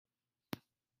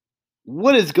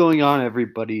What is going on,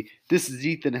 everybody? This is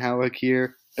Ethan Howick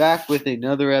here, back with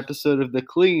another episode of the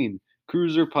Clean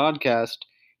Cruiser Podcast.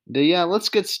 Yeah, let's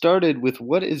get started with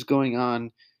what is going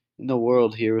on in the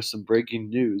world here with some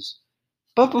breaking news.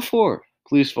 But before,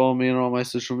 please follow me on all my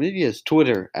social medias: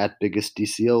 Twitter at Biggest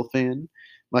DCL Fan,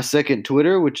 my second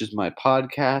Twitter, which is my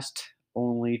podcast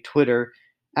only Twitter,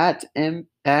 at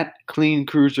Clean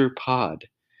Cruiser Pod.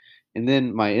 And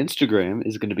then my Instagram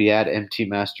is going to be at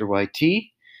MTMasterYT.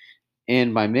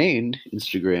 And my main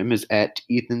Instagram is at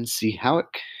Ethan C.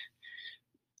 Howick.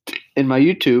 And my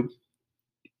YouTube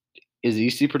is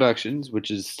EC Productions, which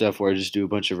is stuff where I just do a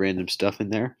bunch of random stuff in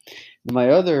there. And my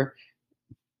other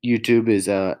YouTube is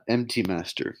MT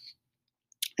Master.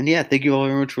 And yeah, thank you all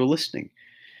very much for listening.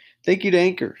 Thank you to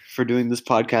Anchor for doing this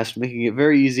podcast, making it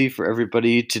very easy for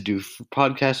everybody to do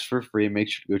podcasts for free. Make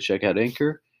sure to go check out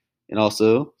Anchor. And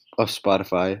also of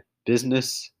Spotify.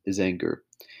 Business is Anchor.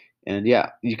 And yeah,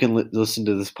 you can listen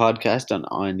to this podcast on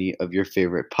any of your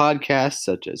favorite podcasts,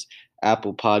 such as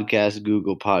Apple Podcasts,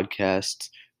 Google Podcasts,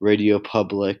 Radio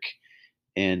Public,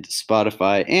 and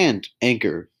Spotify, and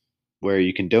Anchor, where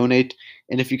you can donate.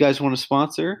 And if you guys want to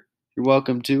sponsor, you're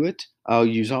welcome to it. I'll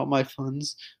use all my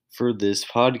funds for this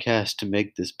podcast to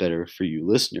make this better for you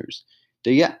listeners.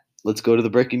 So yeah, let's go to the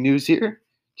breaking news here.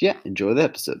 Yeah, enjoy the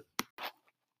episode.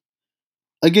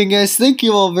 Again, guys, thank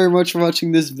you all very much for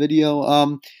watching this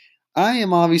video. I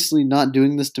am obviously not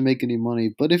doing this to make any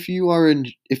money, but if you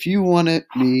wanted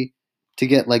me to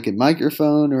get like a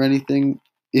microphone or anything,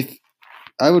 if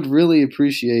I would really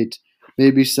appreciate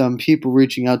maybe some people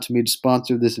reaching out to me to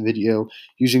sponsor this video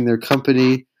using their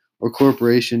company or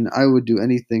corporation. I would do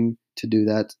anything to do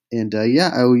that, and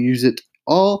yeah, I will use it.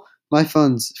 All my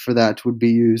funds for that would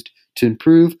be used to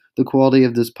improve the quality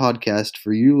of this podcast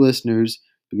for you listeners,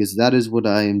 because that is what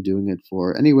I am doing it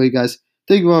for. Anyway, guys,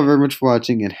 thank you all very much for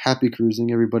watching, and happy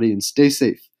cruising, everybody, and stay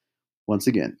safe once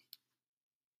again.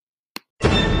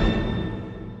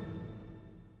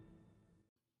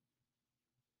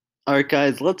 All right,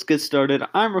 guys, let's get started.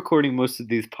 I'm recording most of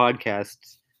these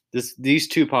podcasts, these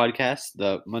two podcasts,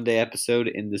 the Monday episode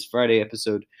and this Friday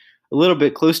episode, a little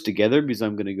bit close together because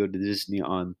I'm going to go to Disney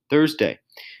on Thursday.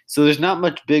 So there's not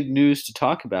much big news to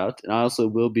talk about, and I also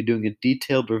will be doing a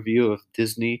detailed review of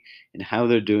Disney and how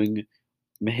they're doing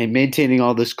maintaining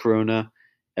all this corona,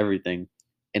 everything,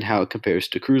 and how it compares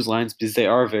to cruise lines, because they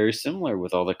are very similar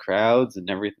with all the crowds and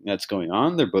everything that's going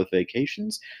on. They're both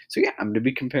vacations. So yeah, I'm going to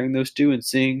be comparing those two and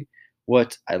seeing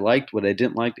what I liked, what I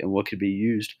didn't like, and what could be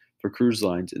used for cruise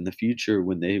lines in the future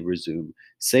when they resume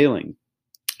sailing.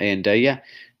 And yeah,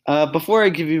 before I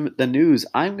give you the news,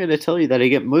 I'm going to tell you that I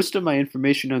get most of my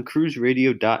information on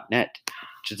cruiseradio.net,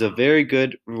 which is a very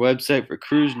good website for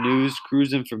cruise news,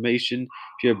 cruise information.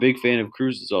 If you're a big fan of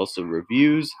cruises, also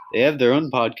reviews. They have their own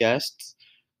podcasts.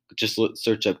 Just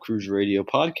search up Cruise Radio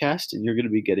Podcast, and you're going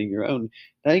to be getting your own.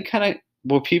 That kind of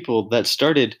more people that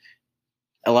started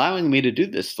allowing me to do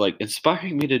this, like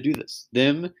inspiring me to do this.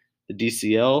 Them, the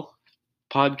DCL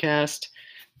podcast,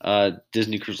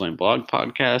 Disney Cruise Line blog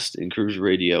podcast, and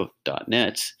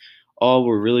cruiseradio.net. All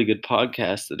were really good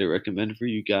podcasts that I recommend for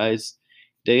you guys.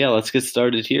 Yeah, let's get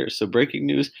started here. So, breaking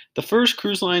news: the first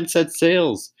cruise line set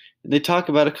sails, and they talk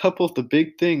about a couple of the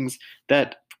big things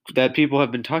that people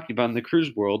have been talking about in the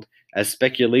cruise world as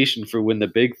speculation for when the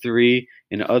big three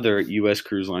and other U.S.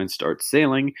 cruise lines start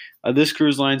sailing. This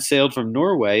cruise line sailed from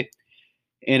Norway,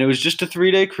 and it was just a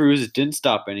 3-day cruise. It didn't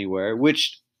stop anywhere,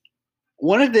 which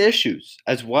one of the issues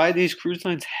as why these cruise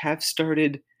lines have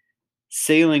started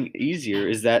sailing easier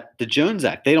is that the Jones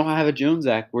Act, they don't have a Jones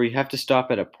Act where you have to stop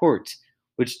at a port,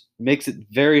 which makes it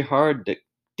very hard to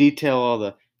detail all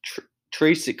the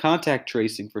contact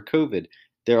tracing for COVID.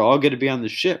 They're all going to be on the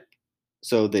ship.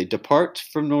 So they depart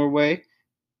from Norway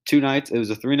 2 nights. It was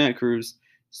a 3-night cruise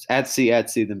at sea,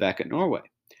 then back at Norway.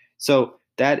 So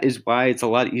that is why it's a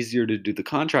lot easier to do the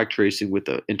contract tracing with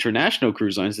the international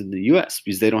cruise lines in the U.S.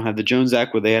 because they don't have the Jones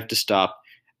Act where they have to stop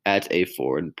at a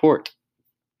foreign port.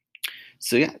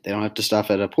 So yeah, they don't have to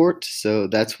stop at a port. So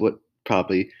that's what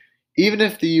probably, even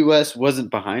if the U.S.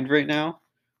 wasn't behind right now,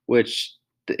 which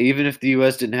even if the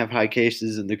U.S. didn't have high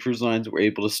cases and the cruise lines were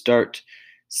able to start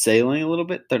sailing a little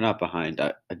bit, they're not behind.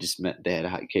 I just meant they had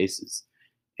high cases.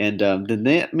 And then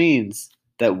that means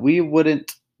that we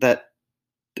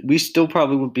still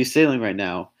probably wouldn't be sailing right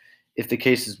now if the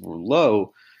cases were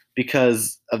low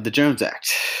because of the Jones Act.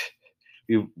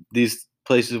 These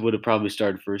places would have probably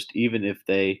started first, even if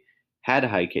they had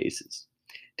high cases.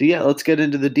 So yeah, let's get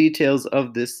into the details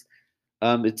of this.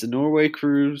 It's a Norway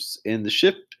cruise, and the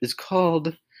ship is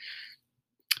called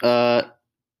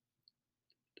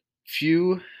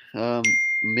Few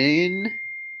Main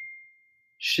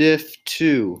Shift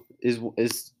 2 is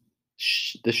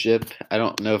the ship. I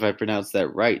don't know if I pronounced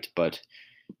that right, but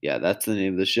yeah, that's the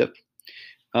name of the ship.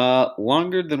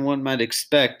 Longer than one might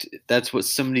expect. That's what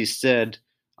somebody said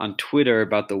on Twitter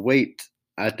about the wait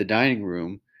at the dining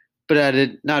room, but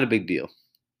not a big deal.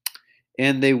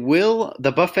 And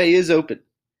the buffet is open,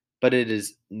 but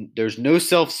there's no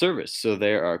self-service, so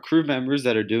there are crew members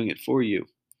that are doing it for you.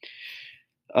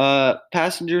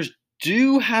 Passengers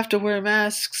do have to wear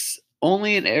masks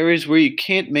only in areas where you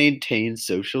can't maintain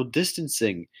social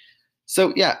distancing.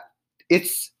 So yeah,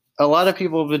 it's a lot of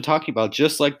people have been talking about,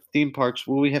 just like theme parks,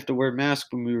 will we have to wear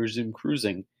masks when we resume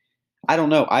cruising? I don't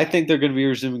know. I think they're going to be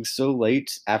resuming so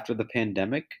late after the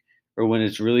pandemic or when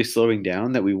it's really slowing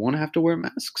down that we won't have to wear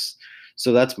masks.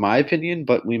 So that's my opinion,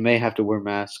 but we may have to wear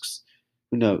masks.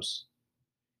 Who knows?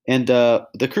 And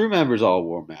the crew members all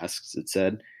wore masks, it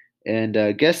said,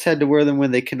 and guests had to wear them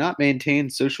when they cannot maintain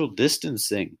social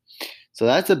distancing. So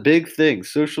that's a big thing,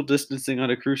 social distancing on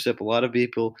a cruise ship. A lot of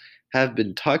people have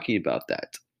been talking about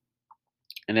that.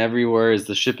 And everywhere, as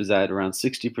the ship is at around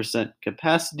 60%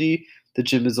 capacity, the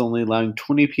gym is only allowing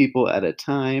 20 people at a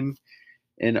time.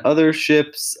 And other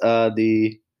ships,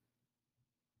 the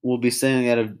will be sailing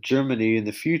out of Germany in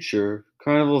the future.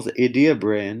 Carnival's Idea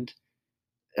brand,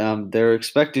 they're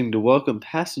expecting to welcome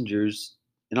passengers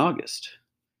in August.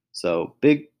 So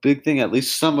big thing. At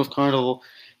least some of Carnival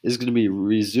is going to be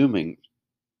resuming.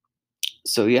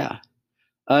 So yeah,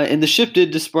 and the ship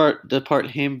did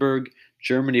depart Hamburg,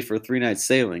 Germany for a 3-night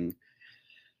sailing.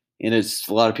 And it's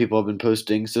a lot of people have been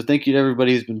posting. So thank you to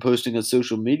everybody who's been posting on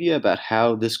social media about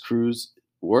how this cruise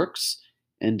works.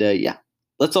 And yeah,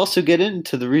 let's also get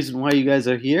into the reason why you guys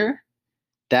are here.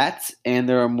 And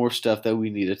there are more stuff that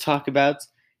we need to talk about.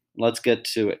 Let's get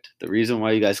to it. The reason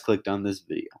why you guys clicked on this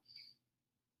video.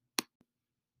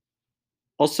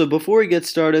 Also, before we get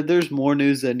started, there's more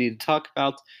news that I need to talk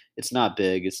about. It's not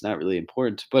big, it's not really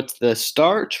important, but the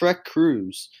Star Trek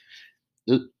cruise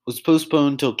was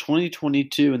postponed until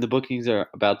 2022, and the bookings are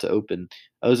about to open.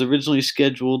 I was originally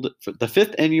scheduled for the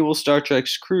fifth annual Star Trek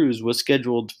cruise was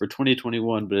scheduled for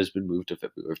 2021, but has been moved to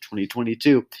February of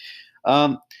 2022.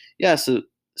 Um, yeah, so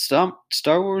Star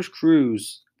Wars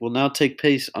cruise will now take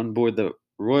place on board the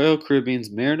Royal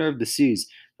Caribbean's Mariner of the Seas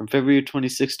from February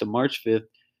 26th to March 5th,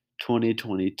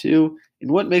 2022.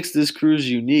 And what makes this cruise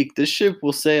unique? This ship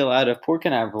will sail out of Port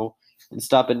Canaveral and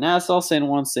stop at Nassau, San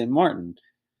Juan, St. Martin.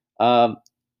 A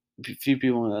few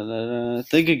people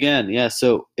think again. Yeah,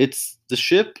 so the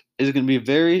ship is going to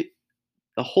be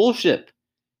the whole ship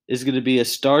is going to be a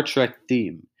Star Trek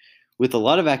theme with a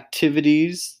lot of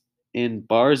activities in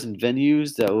bars and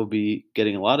venues that will be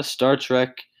getting a lot of Star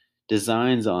Trek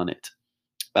designs on it.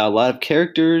 A lot of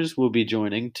characters will be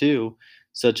joining too,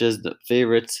 such as the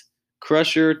favorites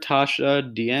Crusher,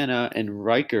 Tasha, Deanna, and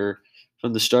Riker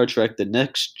from the Star Trek The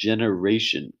Next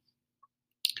Generation.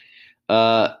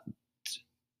 Uh,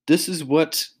 this is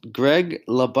what Greg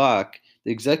Labach,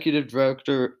 the executive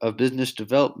director of business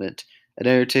development at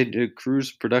Entertainment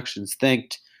Cruise Productions,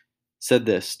 said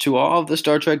this to all of the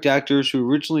Star Trek actors who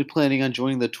were originally planning on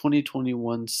joining the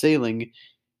 2021 sailing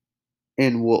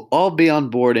and will all be on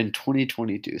board in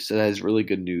 2022. So that is really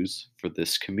good news for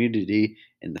this community,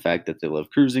 and the fact that they love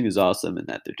cruising is awesome and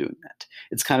that they're doing that.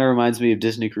 It kind of reminds me of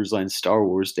Disney Cruise Line's Star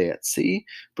Wars Day at Sea,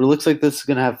 but it looks like this is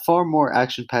going to have far more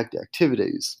action-packed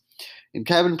activities. And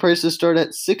cabin prices start at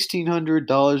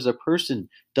 $1,600 a person,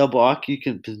 double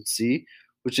occupancy,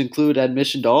 which include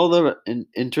admission to all the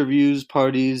interviews,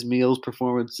 parties, meals,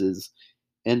 performances.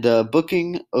 And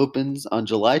booking opens on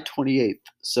July 28th.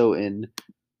 So in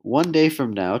one day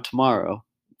from now, tomorrow,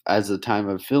 as the time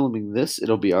of filming this,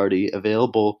 it'll be already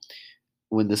available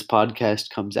when this podcast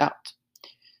comes out.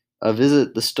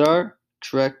 Visit the Star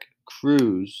Trek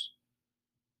Cruise,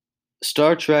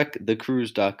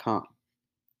 StarTrekTheCruise.com.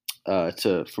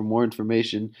 For more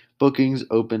information. Bookings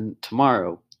open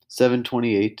tomorrow,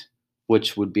 7/28,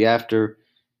 which would be after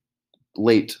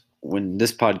late when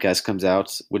this podcast comes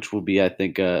out, which will be, I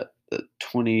think, the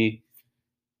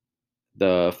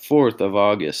 4th of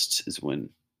August is when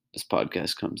this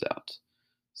podcast comes out.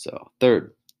 So 3rd,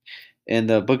 and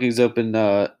the bookings open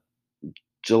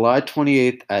July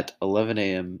 28th at 11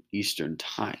 a.m. Eastern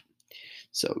time.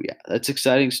 So yeah, that's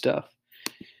exciting stuff.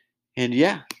 And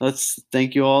yeah, let's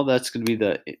thank you all. That's going to be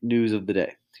the news of the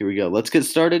day. Here we go. Let's get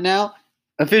started now,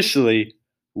 officially,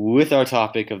 with our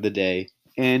topic of the day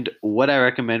and what I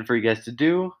recommend for you guys to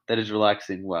do that is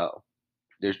relaxing while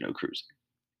there's no cruising.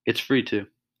 It's free too.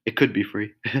 It could be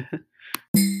free.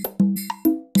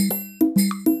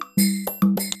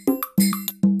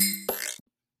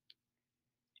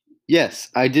 Yes,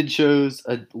 I did chose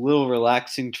a little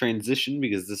relaxing transition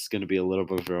because this is going to be a little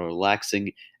bit of a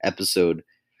relaxing episode,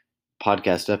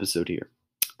 podcast episode here.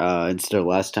 Instead of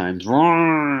last time's.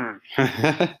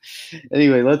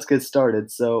 Anyway, let's get started.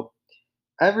 So,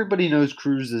 everybody knows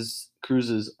cruises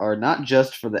are not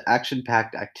just for the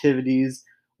action-packed activities,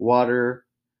 water,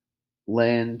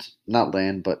 land, not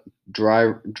land, but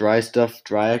dry stuff,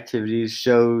 dry activities,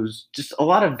 shows, just a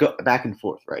lot of back and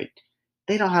forth, right?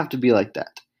 They don't have to be like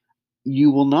that.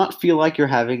 You will not feel like you're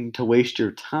having to waste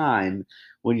your time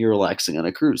when you're relaxing on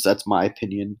a cruise. That's my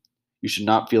opinion. You should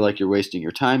not feel like you're wasting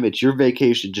your time. It's your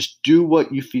vacation. Just do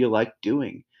what you feel like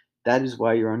doing. That is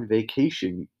why you're on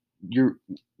vacation. You're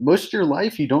most of your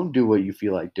life you don't do what you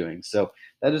feel like doing. So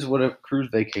that is what a cruise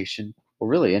vacation, or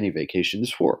really any vacation,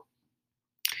 is for.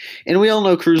 And we all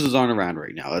know cruises aren't around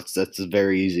right now. That's a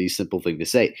very easy, simple thing to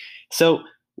say. So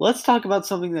let's talk about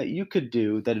something that you could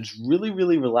do that is really,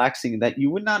 really relaxing that you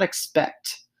would not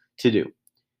expect to do.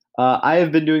 I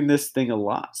have been doing this thing a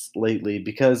lot lately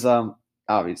because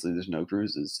obviously there's no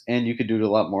cruises, and you could do it a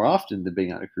lot more often than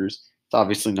being on a cruise. It's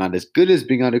obviously not as good as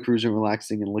being on a cruise and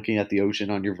relaxing and looking at the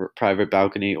ocean on your private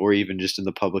balcony or even just in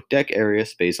the public deck area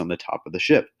space on the top of the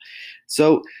ship.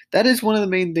 So that is one of the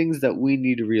main things that we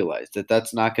need to realize that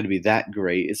that's not going to be that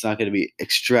great. It's not going to be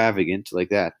extravagant like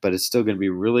that, but it's still going to be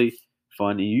really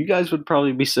fun. And you guys would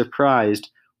probably be surprised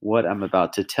what I'm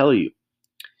about to tell you.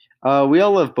 We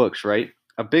all love books, right?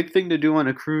 A big thing to do on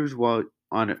a cruise while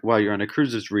you're on a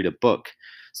cruise is read a book.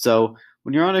 So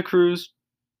when you're on a cruise,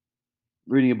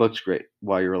 reading a book's great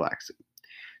while you're relaxing.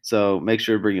 So make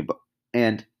sure to bring a book.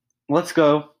 And let's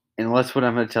go. And that's what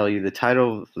I'm going to tell you. The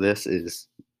title of this is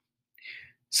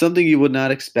something you would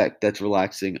not expect that's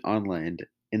relaxing on land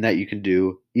and that you can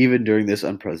do even during this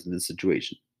unprecedented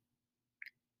situation.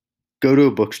 Go to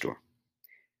a bookstore.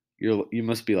 You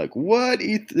must be like, what,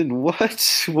 Ethan?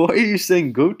 What? Why are you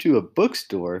saying go to a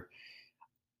bookstore?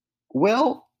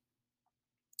 Well,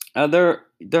 there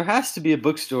has to be a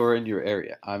bookstore in your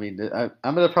area. I mean,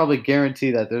 I'm gonna probably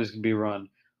guarantee that there's gonna be one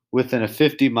within a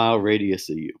 50-mile radius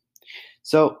of you.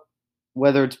 So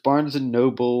whether it's Barnes and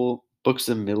Noble, Books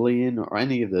a Million, or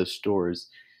any of those stores,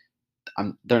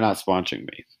 they're not sponsoring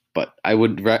me, but I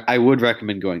would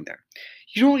recommend going there.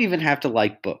 You don't even have to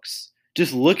like books.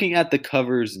 Just looking at the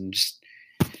covers and just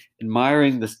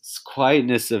admiring the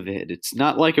quietness of it. It's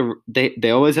not like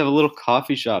they always have a little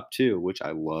coffee shop too, which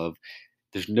I love.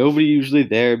 There's nobody usually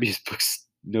there because books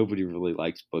nobody really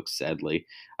likes books, sadly.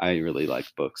 I really like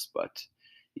books, but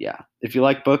yeah. If you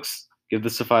like books, give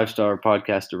this a 5-star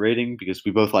podcast a rating because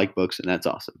we both like books and that's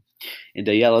awesome. And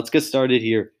yeah, let's get started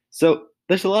here. So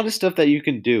there's a lot of stuff that you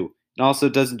can do. And also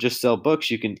it doesn't just sell books.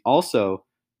 You can also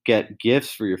get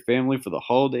gifts for your family for the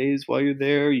holidays while you're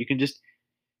there. You can just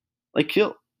like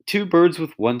kill two birds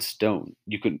with one stone.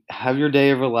 You could have your day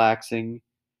of relaxing,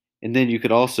 and then you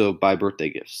could also buy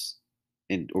birthday gifts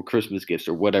and or Christmas gifts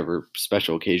or whatever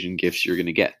special occasion gifts you're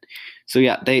gonna get. So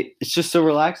yeah, it's just so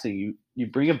relaxing. You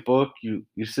bring a book, you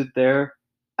sit there.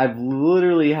 I've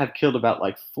literally have killed about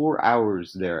like 4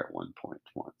 hours there at one point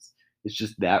once. It's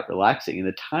just that relaxing, and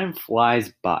the time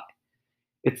flies by.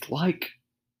 It's like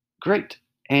great.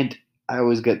 And I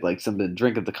always get like something to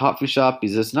drink at the coffee shop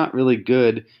because it's not really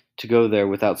good to go there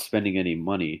without spending any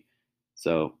money.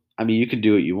 So, I mean, you can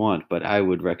do what you want, but I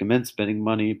would recommend spending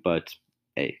money, but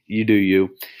hey, you do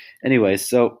you. Anyway,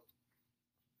 so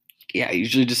yeah, I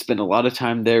usually just spend a lot of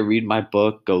time there, read my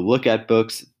book, go look at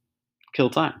books, kill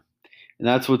time. And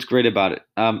that's what's great about it.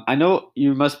 I know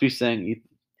you must be saying,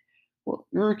 well,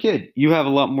 you're a kid. You have a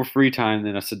lot more free time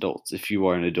than us adults if you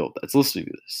are an adult that's listening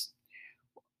to this.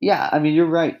 Yeah, I mean, you're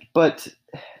right. But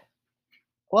a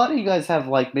lot of you guys have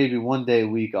like maybe one day a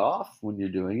week off when you're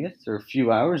doing it, or a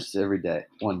few hours every day,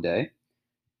 one day.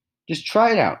 Just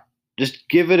try it out. Just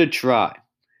give it a try.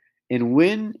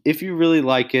 And if you really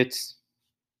like it,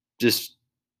 just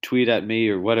tweet at me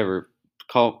or whatever.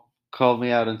 Call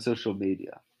me out on social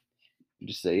media.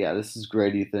 Just say, yeah, this is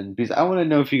great, Ethan. Because I want to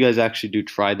know if you guys actually do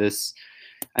try this.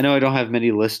 I know I don't have many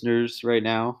listeners right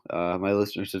now. My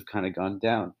listeners have kind of gone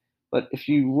down. But if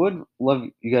you would love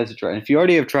you guys to try, and if you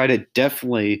already have tried it,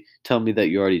 definitely tell me that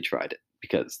you already tried it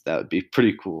because that would be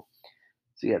pretty cool.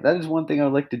 So yeah, that is one thing I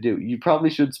would like to do. You probably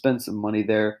should spend some money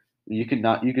there. You can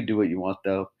not. You can do what you want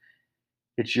though.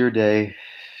 It's your day.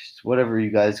 It's whatever you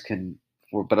guys can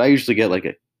afford. But I usually get like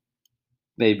a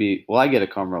maybe. Well, I get a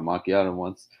caramel macchiato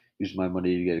once. Use my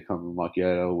money to get a caramel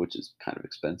macchiato, which is kind of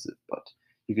expensive, but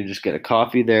you can just get a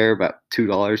coffee there, about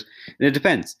 $2. And it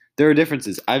depends. There are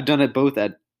differences. I've done it both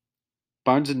at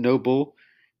Barnes and Noble,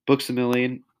 Books a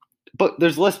Million. But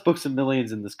there's less Books a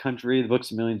Millions in this country. The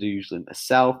Books a Millions are usually in the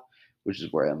South, which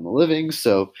is where I'm living.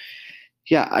 So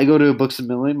yeah, I go to Books a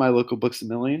Million, my local Books a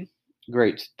Million.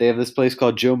 Great. They have this place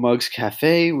called Joe Muggs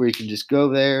Cafe where you can just go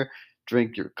there,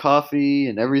 drink your coffee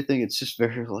and everything. It's just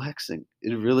very relaxing.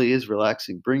 It really is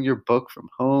relaxing. Bring your book from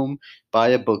home, buy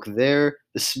a book there.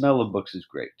 The smell of books is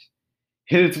great.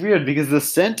 And it's weird because the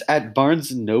scent at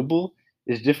Barnes and Noble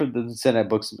is different than the scent at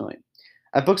Books a Million.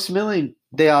 At Books a Million,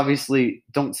 they obviously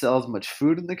don't sell as much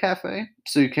food in the cafe,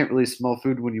 so you can't really smell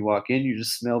food when you walk in. You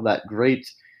just smell that great,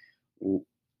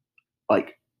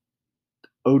 like,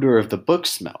 odor of the book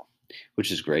smell,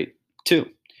 which is great too.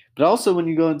 But also, when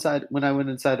you go inside, when I went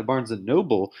inside of Barnes and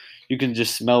Noble, you can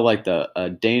just smell like the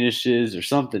Danishes or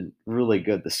something really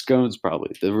good. The scones,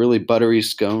 probably the really buttery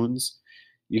scones.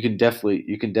 You can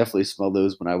definitely smell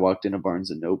those when I walked into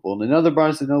Barnes and Noble. And another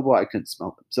Barnes and Noble, I couldn't smell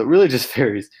them. So it really just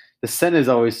varies. The scent is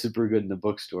always super good in the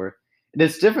bookstore, and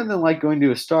it's different than like going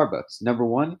to a Starbucks. Number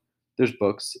one, there's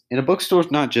books, and a bookstore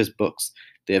is not just books.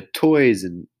 They have toys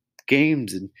and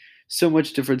games and so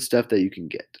much different stuff that you can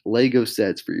get. Lego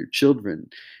sets for your children.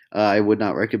 I would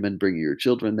not recommend bringing your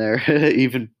children there,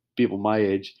 even people my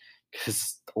age,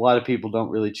 because a lot of people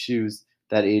don't really choose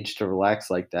that age to relax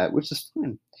like that, which is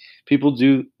fine. People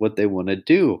do what they want to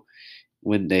do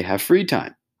when they have free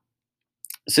time.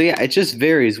 So yeah, it just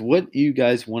varies what you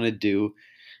guys want to do.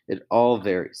 It all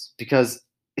varies because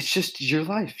it's just your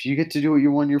life. You get to do what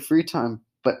you want in your free time.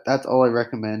 But that's all I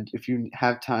recommend. If you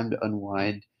have time to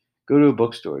unwind, go to a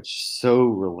bookstore. It's just so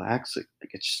relaxing.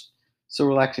 Like it's just so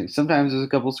relaxing. Sometimes there's a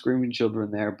couple screaming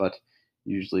children there, but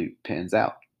usually pans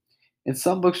out. And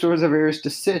some bookstores have areas to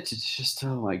sit. It's just,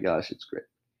 oh my gosh, it's great.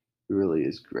 It really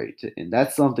is great. And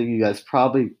that's something you guys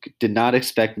probably did not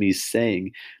expect me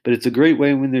saying, but it's a great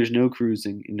way when there's no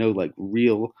cruising, no like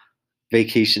real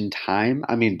vacation time.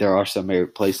 I mean, there are some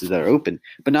places that are open,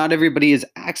 but not everybody has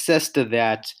access to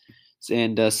that.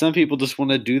 And some people just want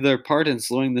to do their part in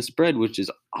slowing the spread, which is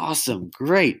awesome.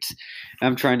 Great.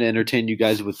 I'm trying to entertain you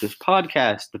guys with this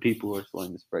podcast. The people who are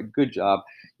slowing the spread, good job.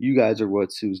 You guys are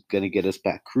who's going to get us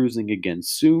back cruising again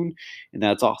soon. And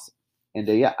that's awesome. And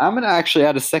yeah, I'm going to actually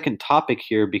add a second topic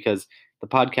here because the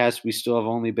podcast we still have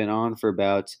only been on for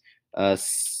about uh,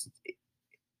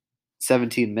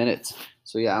 17 minutes.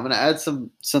 So yeah, I'm going to add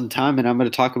some time and I'm going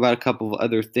to talk about a couple of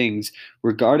other things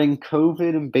regarding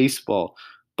COVID and baseball,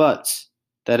 but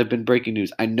that have been breaking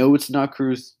news. I know it's not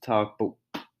cruise talk, but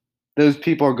those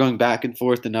people are going back and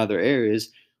forth in other areas,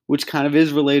 which kind of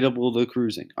is relatable to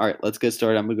cruising. All right, let's get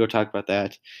started. I'm going to go talk about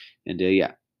that. And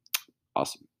yeah,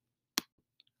 awesome.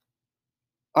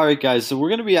 All right, guys. So we're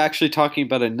going to be actually talking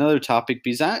about another topic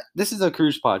because this is a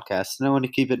cruise podcast, and I want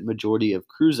to keep it majority of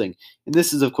cruising. And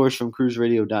this is, of course, from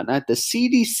cruiseradio.net. The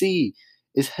CDC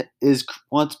is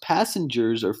wants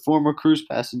passengers or former cruise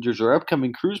passengers or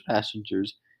upcoming cruise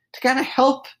passengers to kind of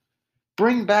help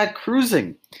bring back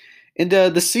cruising. And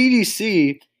the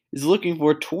CDC is looking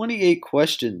for 28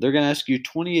 questions. They're going to ask you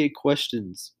 28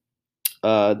 questions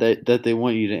that they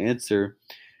want you to answer,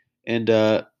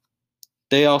 and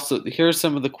they also here are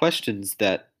some of the questions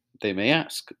that they may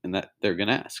ask and that they're going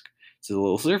to ask. It's a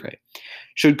little survey.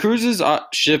 Should cruises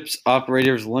ships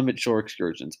operators limit shore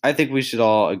excursions? I think we should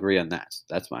all agree on that.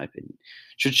 That's my opinion.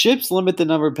 Should ships limit the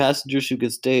number of passengers who can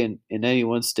stay in any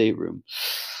one stateroom?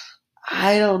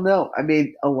 I don't know. I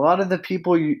mean, a lot of the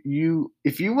people you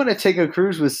if you want to take a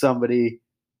cruise with somebody,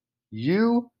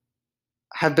 you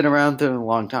have been around them a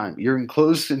long time. You're in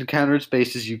closed encountered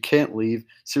spaces. You can't leave,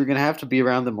 so you're going to have to be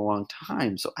around them a long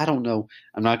time. So I don't know.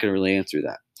 I'm not going to really answer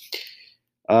that.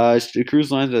 Should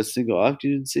cruise lines have single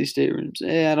occupancy staterooms?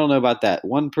 I don't know about that.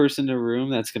 One person in a room,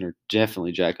 that's going to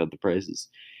definitely jack up the prices.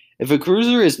 If a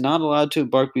cruiser is not allowed to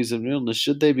embark because of an illness,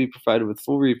 should they be provided with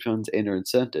full refunds and or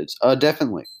incentives?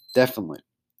 Definitely. Definitely.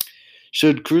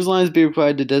 Should cruise lines be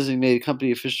required to designate a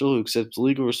company official who accepts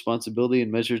legal responsibility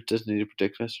and measures designated to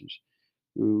protect passengers?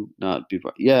 Who not be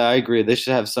part? Yeah, I agree. They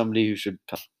should have somebody who should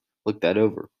look that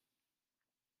over.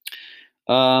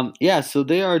 Yeah, so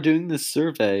they are doing this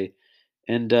survey,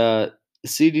 and the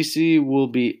CDC will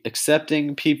be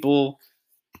accepting people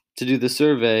to do the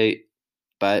survey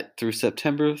through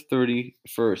September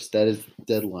 31st. That is the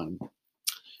deadline.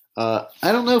 I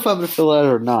don't know if I'm going to fill out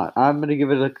or not. I'm going to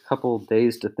give it a couple of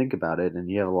days to think about it, and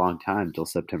you have a long time until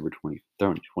September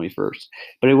 21st.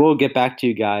 But I will get back to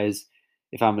you guys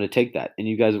if I'm going to take that, and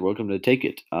you guys are welcome to take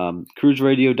it.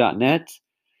 Cruiseradio.net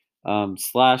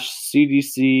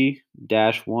 /CDC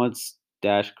 -wants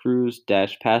 -cruise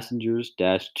 -passengers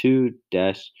 -to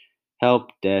 -help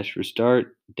 -restart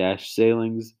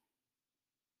 -sailings,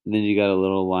 and then you got a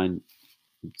little line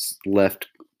left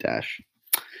dash.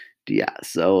 Yeah,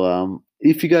 so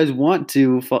if you guys want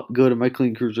to go to My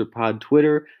Clean Cruiser Pod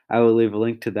Twitter, I will leave a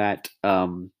link to that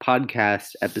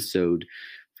podcast episode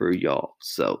for y'all.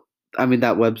 So, I mean,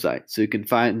 that website. So you can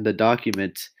find the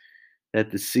document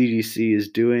that the CDC is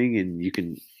doing and you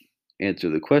can answer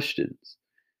the questions.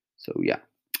 So, yeah.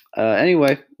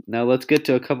 Anyway, now let's get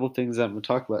to a couple things that I'm going to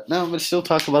talk about. Now I'm going to still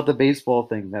talk about the baseball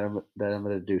thing that I'm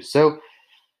going to do. So,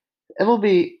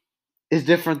 MLB is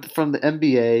different from the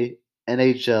NBA,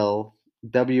 NHL,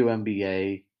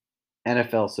 WNBA,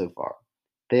 NFL so far.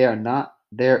 They are not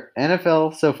their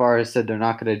NFL so far has said they're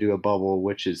not going to do a bubble,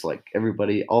 which is like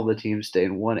all the teams stay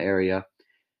in one area,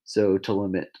 so to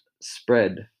limit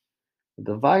spread of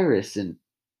the virus and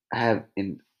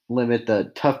limit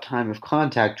the tough time of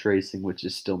contact tracing, which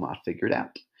is still not figured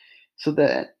out. So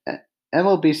the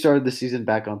MLB started the season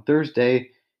back on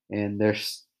Thursday, and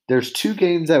there's two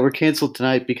games that were canceled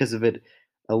tonight because of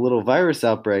a little virus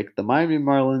outbreak. The Miami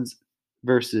Marlins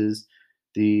versus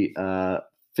the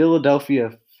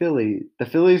Philadelphia the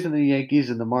Phillies and the Yankees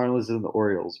and the Marlins and the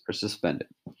Orioles are suspended.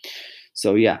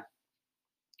 So yeah,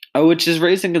 which is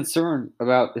raising concern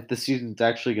about if the season's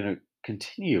actually going to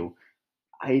continue.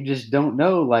 I just don't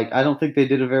know. Like, I don't think they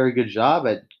did a very good job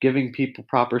at giving people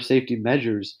proper safety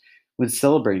measures when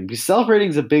celebrating. Because celebrating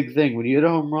is a big thing. When you hit a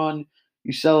home run,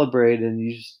 you celebrate and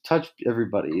you just touch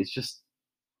everybody. It's just,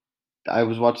 I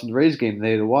was watching the Rays game.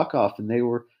 They had a walk off, and they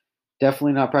were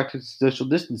definitely not practicing social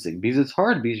distancing because it's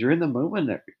hard because you're in the moment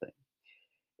and everything.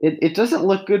 It doesn't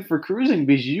look good for cruising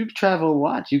because you travel a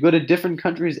lot. You go to different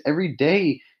countries every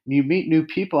day and you meet new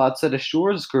people outside of shore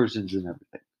excursions and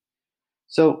everything.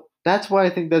 So that's why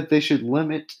I think that they should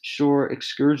limit shore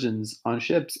excursions on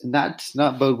ships, and that's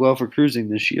not bode well for cruising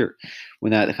this year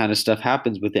when that kind of stuff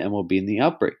happens with the MLB and the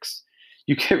outbreaks.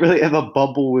 You can't really have a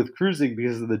bubble with cruising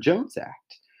because of the Jones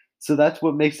Act. So that's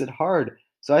what makes it hard.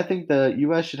 So I think the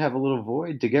US should have a little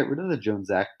void to get rid of the Jones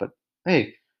Act, but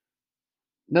hey,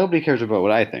 nobody cares about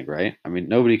what I think, right? I mean,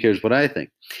 nobody cares what I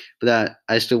think. But that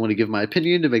I still want to give my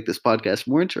opinion to make this podcast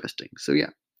more interesting. So yeah.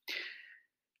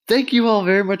 Thank you all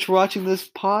very much for watching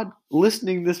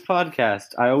listening this podcast.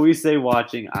 I always say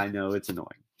watching. I know it's annoying.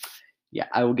 Yeah,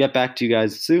 I will get back to you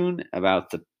guys soon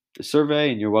about the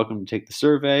survey, and you're welcome to take the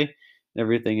survey and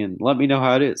everything, and let me know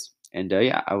how it is. And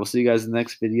yeah, I will see you guys in the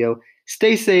next video.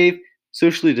 Stay safe,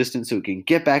 socially distant, so we can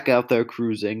get back out there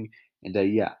cruising. And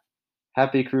yeah,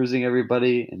 happy cruising,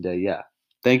 everybody. And yeah,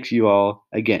 thanks you all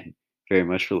again very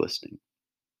much for listening.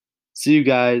 See you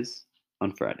guys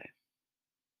on Friday.